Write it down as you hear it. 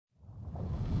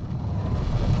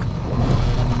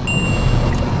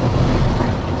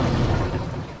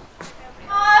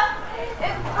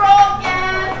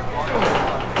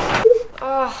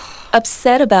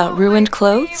Upset about ruined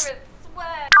clothes?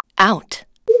 Out.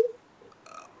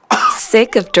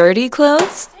 Sick of dirty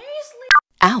clothes?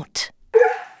 Out.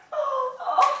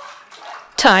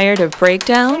 Tired of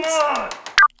breakdowns?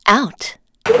 Out.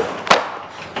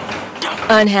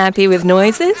 Unhappy with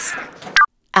noises?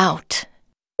 Out.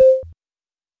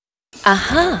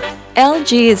 Aha!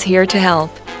 LG is here to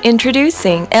help.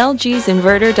 Introducing LG's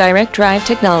Inverter DirectDrive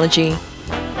technology.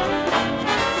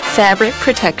 Fabric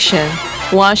protection,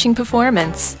 washing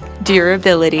performance,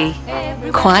 durability,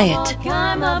 quiet.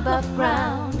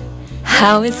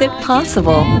 How is it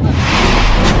possible?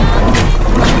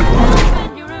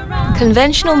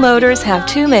 Conventional motors have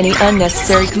too many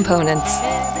unnecessary components.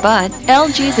 But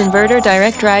LG's Inverter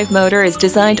DirectDrive motor is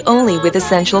designed only with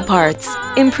essential parts,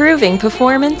 improving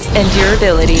performance and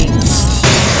durability.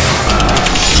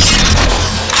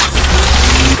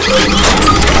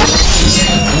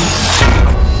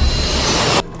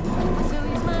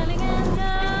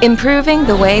 Improving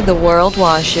the way the world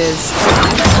washes.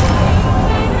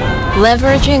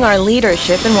 Leveraging our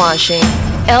leadership in washing,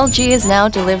 LG is now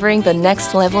delivering the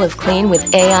next level of clean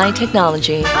with AI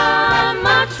technology.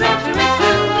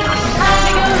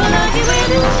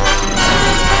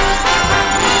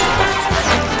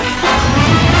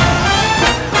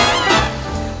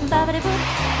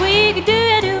 We could do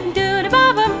it.